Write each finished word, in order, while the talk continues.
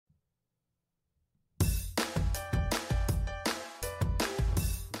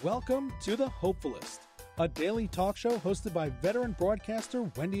Welcome to the Hopefulist, a daily talk show hosted by veteran broadcaster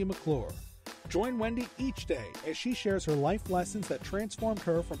Wendy McClure. Join Wendy each day as she shares her life lessons that transformed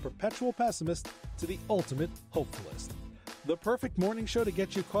her from perpetual pessimist to the ultimate hopefulist. The perfect morning show to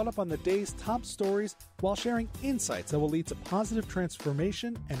get you caught up on the day's top stories while sharing insights that will lead to positive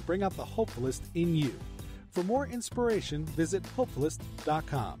transformation and bring out the hopefulist in you. For more inspiration, visit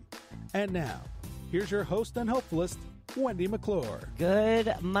hopefulist.com. And now, here's your host and hopefulist, Wendy McClure.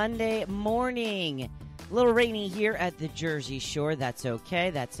 Good Monday morning. A little rainy here at the Jersey Shore. That's okay.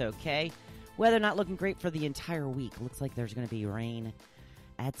 That's okay. Weather not looking great for the entire week. Looks like there's going to be rain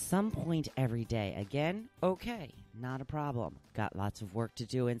at some point every day. Again, okay. Not a problem. Got lots of work to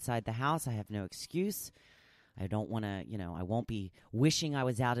do inside the house. I have no excuse. I don't want to, I won't be wishing I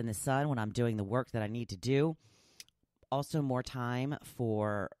was out in the sun when I'm doing the work that I need to do. Also, more time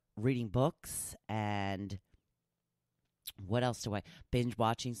for reading books and what else do I binge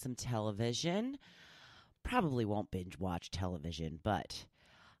watching some television? Probably won't binge watch television, but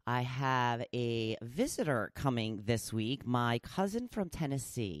I have a visitor coming this week, my cousin from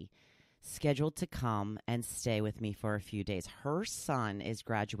Tennessee, scheduled to come and stay with me for a few days. Her son is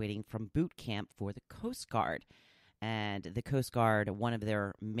graduating from boot camp for the Coast Guard, and the Coast Guard, one of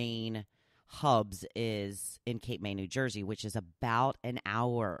their main hubs is in Cape May, New Jersey, which is about an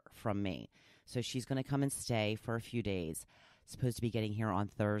hour from me. So she's going to come and stay for a few days. Supposed to be getting here on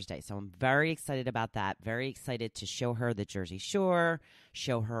Thursday. So I'm very excited about that. Very excited to show her the Jersey Shore,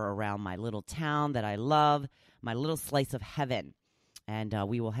 show her around my little town that I love, my little slice of heaven. And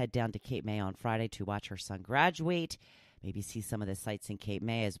we will head down to Cape May on Friday to watch her son graduate, maybe see some of the sights in Cape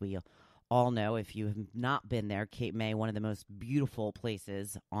May. As we all know, if you have not been there, Cape May, one of the most beautiful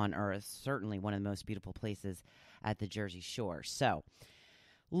places on earth, certainly one of the most beautiful places at the Jersey Shore. So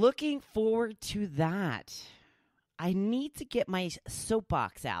looking forward to that. I need to get my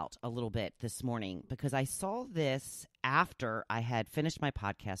soapbox out a little bit this morning because I saw this after I had finished my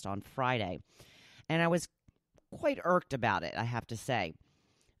podcast on Friday, and I was quite irked about it, I have to say.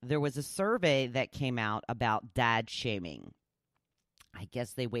 There was a survey that came out about dad shaming. I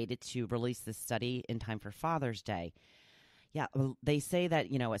guess they waited to release this study in time for Father's Day. Yeah, they say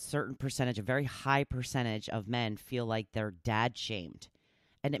that, a certain percentage, a very high percentage of men feel like they're dad shamed,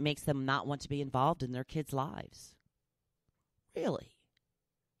 and it makes them not want to be involved in their kids' lives. Really?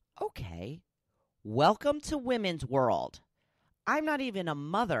 Okay. Welcome to women's world. I'm not even a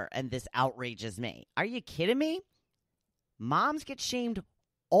mother, and this outrages me. Are you kidding me? Moms get shamed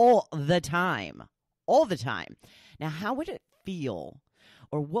all the time. All the time. Now, how would it feel,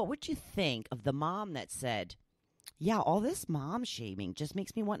 or what would you think of the mom that said, yeah, all this mom shaming just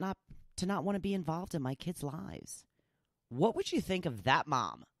makes me not want to be involved in my kids' lives? What would you think of that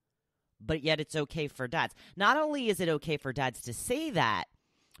mom? But yet it's okay for dads. Not only is it okay for dads to say that,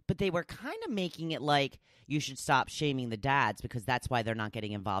 but they were kind of making it like you should stop shaming the dads because that's why they're not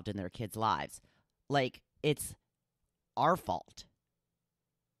getting involved in their kids' lives. Like, it's our fault.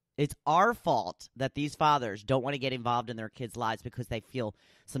 It's our fault that these fathers don't want to get involved in their kids' lives because they feel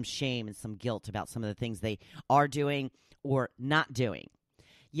some shame and some guilt about some of the things they are doing or not doing.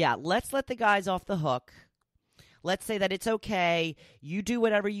 Yeah, let's let the guys off the hook. Let's say that it's okay. You do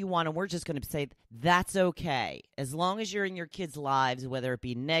whatever you want, and we're just going to say that's okay. As long as you're in your kids' lives, whether it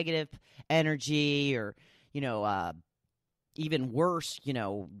be negative energy or, even worse,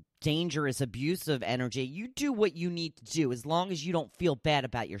 dangerous, abusive energy, you do what you need to do as long as you don't feel bad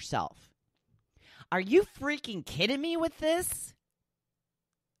about yourself. Are you freaking kidding me with this?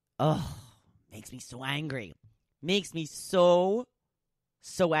 Oh, makes me so angry. Makes me so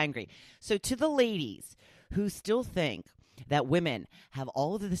angry. So to the ladies who still think that women have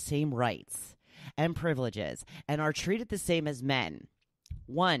all of the same rights and privileges and are treated the same as men,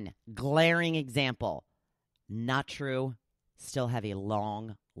 one glaring example, not true, still have a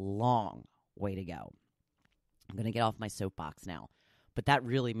long, long way to go. I'm going to get off my soapbox now, but that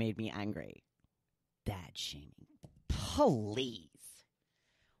really made me angry. Dad shaming. Please.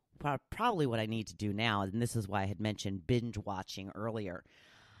 Probably what I need to do now, and this is why I had mentioned binge watching earlier.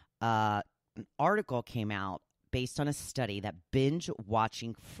 An article came out based on a study that binge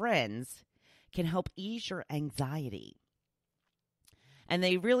watching Friends can help ease your anxiety. And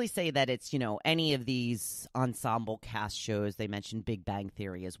they really say that it's, any of these ensemble cast shows. They mentioned Big Bang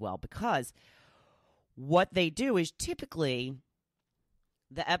Theory as well, because what they do is typically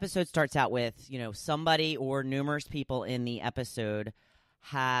the episode starts out with, somebody or numerous people in the episode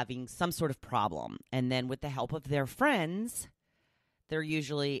having some sort of problem. And then with the help of their friends, they're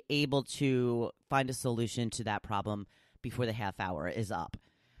usually able to find a solution to that problem before the half hour is up.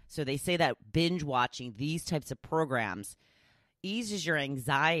 So they say that binge watching these types of programs eases your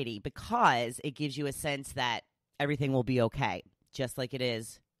anxiety because it gives you a sense that everything will be okay, just like it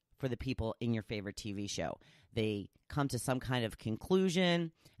is for the people in your favorite TV show. They come to some kind of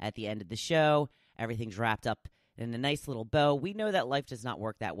conclusion at the end of the show. Everything's wrapped up in a nice little bow. We know that life does not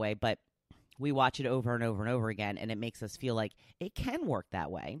work that way, but we watch it over and over and over again, and it makes us feel like it can work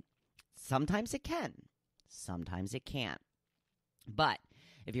that way. Sometimes it can. Sometimes it can't. But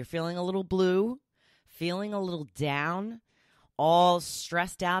if you're feeling a little blue, feeling a little down, all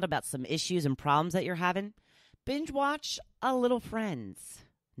stressed out about some issues and problems that you're having, binge watch a little Friends.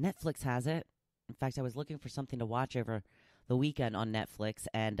 Netflix has it. In fact, I was looking for something to watch over the weekend on Netflix,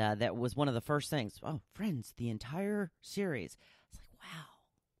 and that was one of the first things. Oh, Friends, the entire series. It's like, wow,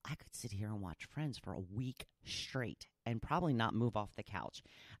 I could sit here and watch Friends for a week straight and probably not move off the couch.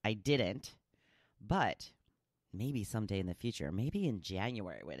 I didn't, but maybe someday in the future, maybe in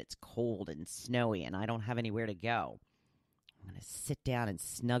January when it's cold and snowy and I don't have anywhere to go, I'm going to sit down and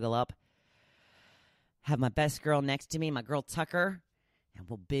snuggle up, have my best girl next to me, my girl Tucker, and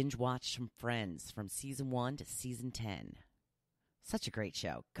we'll binge watch some Friends from season 1 to season 10. Such a great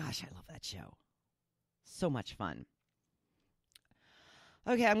show. Gosh, I love that show. So much fun.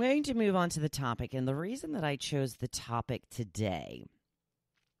 Okay, I'm going to move on to the topic, and the reason that I chose the topic today,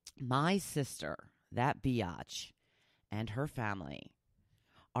 my sister, that biatch, and her family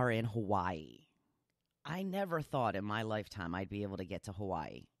are in Hawaii. I never thought in my lifetime I'd be able to get to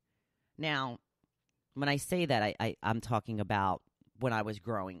Hawaii. Now, when I say that, I'm talking about when I was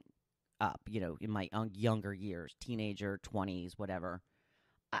growing up, in my younger years, teenager, 20s, whatever.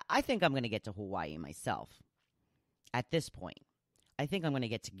 I think I'm going to get to Hawaii myself at this point. I think I'm going to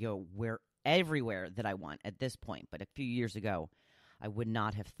get to go everywhere that I want at this point. But a few years ago, I would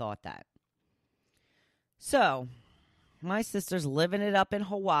not have thought that. So, my sister's living it up in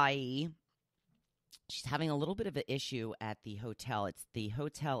Hawaii. She's having a little bit of an issue at the hotel. The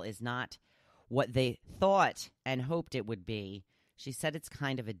hotel is not what they thought and hoped it would be. She said it's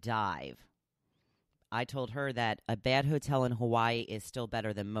kind of a dive. I told her that a bad hotel in Hawaii is still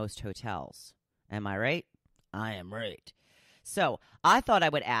better than most hotels. Am I right? I am right. So I thought I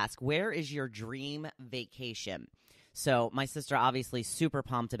would ask, where is your dream vacation? So my sister obviously super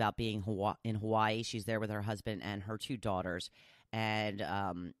pumped about being in Hawaii. She's there with her husband and her 2 daughters. And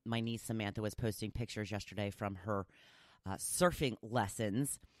my niece Samantha was posting pictures yesterday from her surfing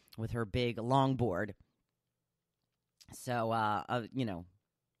lessons with her big longboard. So,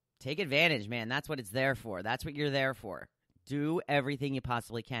 take advantage, man. That's what it's there for. That's what you're there for. Do everything you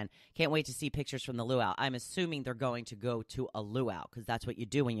possibly can. Can't wait to see pictures from the luau. I'm assuming they're going to go to a luau because that's what you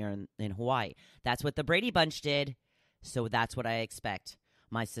do when you're in Hawaii. That's what the Brady Bunch did, so that's what I expect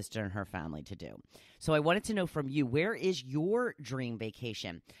my sister and her family to do. So I wanted to know from you, where is your dream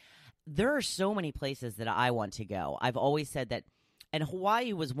vacation? There are so many places that I want to go. I've always said that, and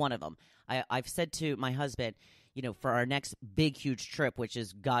Hawaii was one of them. I've said to my husband, for our next big, huge trip, which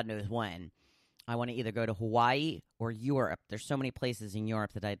is God knows when, I want to either go to Hawaii or Europe. There's so many places in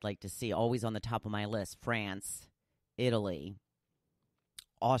Europe that I'd like to see, always on the top of my list. France, Italy,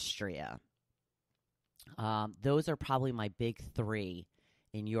 Austria. Those are probably my big 3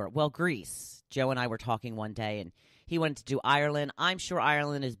 in Europe. Well, Greece. Joe and I were talking one day, and he wanted to do Ireland. I'm sure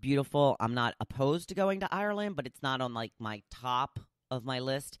Ireland is beautiful. I'm not opposed to going to Ireland, but it's not on, my top of my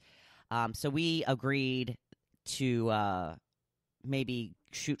list. So we agreed to maybe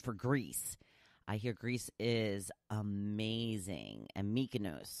shoot for Greece. I hear Greece is amazing. And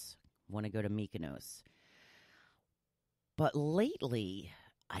Mykonos. Want to go to Mykonos. But lately,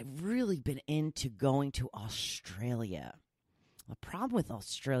 I've really been into going to Australia. The problem with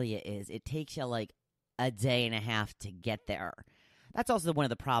Australia is it takes you a day and a half to get there. That's also one of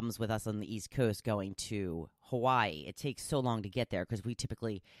the problems with us on the East Coast going to Hawaii. It takes so long to get there because we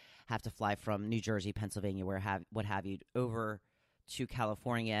typically have to fly from New Jersey, Pennsylvania, what have you, over to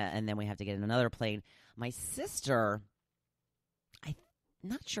California, and then we have to get in another plane. My sister, I'm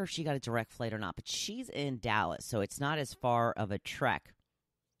not sure if she got a direct flight or not, but she's in Dallas, so it's not as far of a trek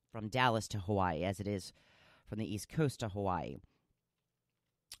from Dallas to Hawaii as it is from the East Coast to Hawaii.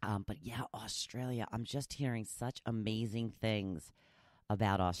 But yeah, Australia, I'm just hearing such amazing things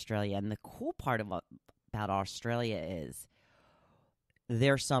about Australia. And the cool part about Australia is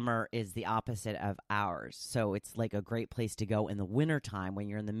their summer is the opposite of ours. So it's like a great place to go in the wintertime when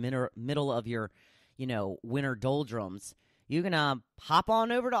you're in the middle of your, winter doldrums. You're going to hop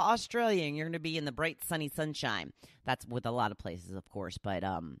on over to Australia and you're going to be in the bright, sunny sunshine. That's with a lot of places, of course. But,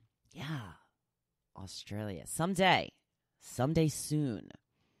 yeah, Australia. Someday soon.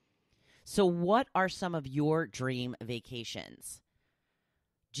 So what are some of your dream vacations?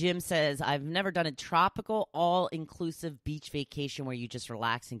 Jim says, I've never done a tropical, all-inclusive beach vacation where you just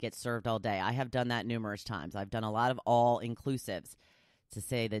relax and get served all day. I have done that numerous times. I've done a lot of all-inclusives, to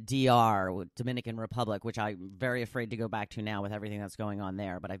say the DR, Dominican Republic, which I'm very afraid to go back to now with everything that's going on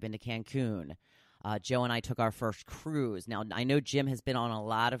there. But I've been to Cancun. Joe and I took our first cruise. Now, I know Jim has been on a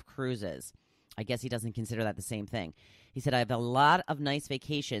lot of cruises. I guess he doesn't consider that the same thing. He said, I have a lot of nice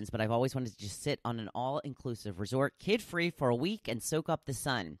vacations, but I've always wanted to just sit on an all-inclusive resort, kid-free for a week and soak up the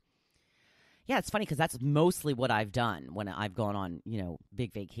sun. Yeah, it's funny because that's mostly what I've done when I've gone on,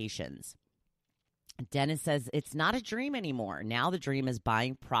 big vacations. Dennis says, it's not a dream anymore. Now the dream is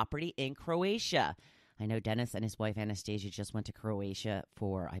buying property in Croatia. I know Dennis and his wife Anastasia just went to Croatia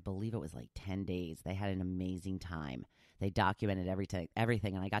for, I believe it was like 10 days. They had an amazing time. They documented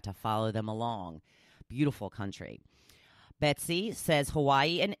everything, and I got to follow them along. Beautiful country. Betsy says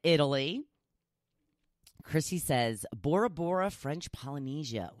Hawaii and Italy. Chrissy says Bora Bora, French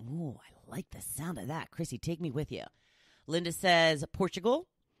Polynesia. Ooh, I like the sound of that. Chrissy, take me with you. Linda says Portugal.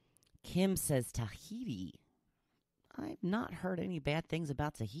 Kim says Tahiti. I've not heard any bad things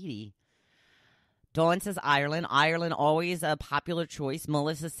about Tahiti. Dawn says Ireland. Ireland, always a popular choice.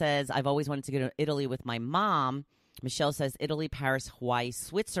 Melissa says, I've always wanted to go to Italy with my mom. Michelle says Italy, Paris, Hawaii,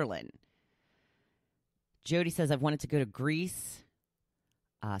 Switzerland. Jody says, I've wanted to go to Greece.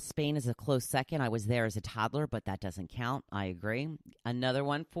 Spain is a close second. I was there as a toddler, but that doesn't count. I agree. Another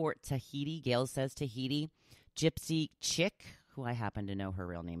one for Tahiti. Gail says Tahiti. Gypsy Chick, who I happen to know her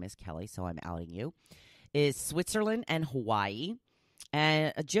real name is Kelly, so I'm outing you, is Switzerland and Hawaii.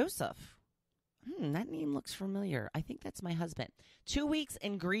 And Joseph. That name looks familiar. I think that's my husband. 2 weeks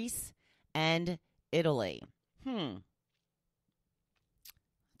in Greece and Italy. It's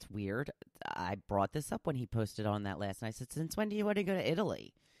weird. I brought this up when he posted on that last night. I said, since when do you want to go to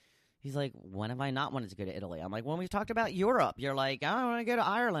Italy? He's like, when have I not wanted to go to Italy? I'm like, when we've talked about Europe. You're like, I don't want to go to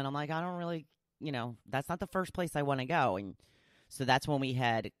Ireland. I'm like, I don't really, that's not the first place I want to go. And so that's when we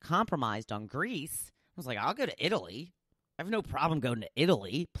had compromised on Greece. I was like, I'll go to Italy. I have no problem going to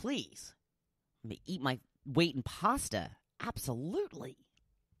Italy. Please. Let me eat my weight in pasta. Absolutely.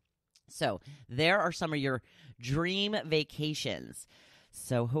 So there are some of your dream vacations.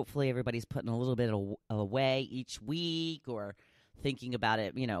 So hopefully everybody's putting a little bit away each week or thinking about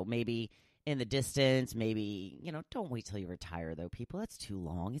it, maybe in the distance, maybe, don't wait till you retire though, people. That's too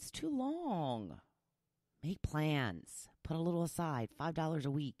long. It's too long. Make plans. Put a little aside, $5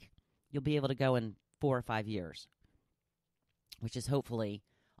 a week. You'll be able to go in 4 or 5 years, which is hopefully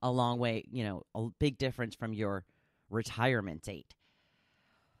a long way, a big difference from your retirement date.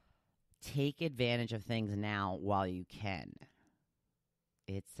 Take advantage of things now while you can.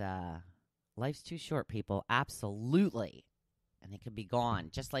 It's, life's too short, people. Absolutely. And it could be gone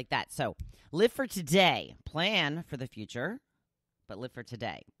just like that. So live for today. Plan for the future, but live for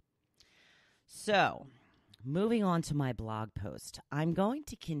today. So moving on to my blog post, I'm going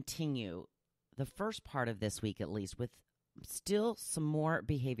to continue the first part of this week, at least, with still some more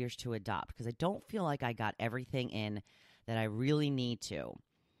behaviors to adopt because I don't feel like I got everything in that I really need to.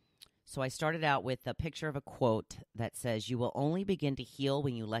 So I started out with a picture of a quote that says, you will only begin to heal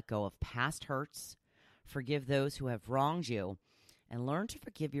when you let go of past hurts, forgive those who have wronged you, and learn to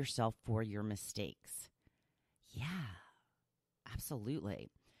forgive yourself for your mistakes. Yeah,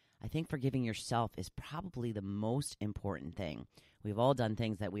 absolutely. I think forgiving yourself is probably the most important thing. We've all done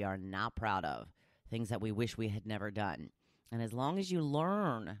things that we are not proud of, things that we wish we had never done. And as long as you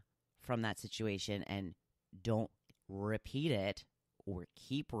learn from that situation and don't repeat it or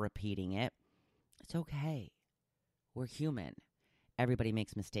keep repeating it, it's okay. We're human. Everybody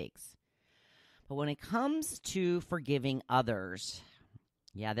makes mistakes. But when it comes to forgiving others,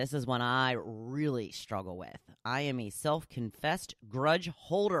 yeah, this is one I really struggle with. I am a self-confessed grudge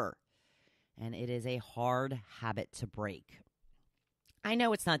holder, and it is a hard habit to break. I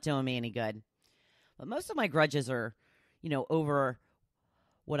know it's not doing me any good, but most of my grudges are, over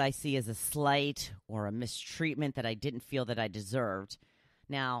what I see as a slight or a mistreatment that I didn't feel that I deserved.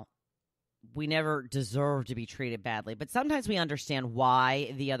 Now, we never deserve to be treated badly, but sometimes we understand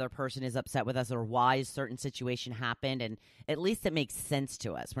why the other person is upset with us or why a certain situation happened, and at least it makes sense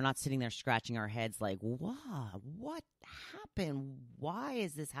to us. We're not sitting there scratching our heads like, wow, what happened? Why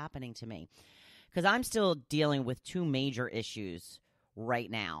is this happening to me? Because I'm still dealing with 2 major issues right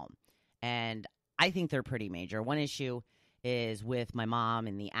now, and I think they're pretty major. One issue is with my mom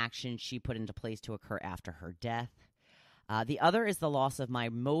and the action she put into place to occur after her death. The other is the loss of my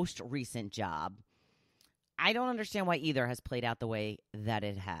most recent job. I don't understand why either has played out the way that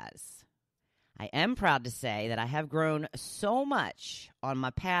it has. I am proud to say that I have grown so much on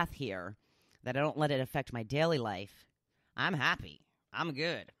my path here that I don't let it affect my daily life. I'm happy. I'm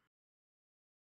good.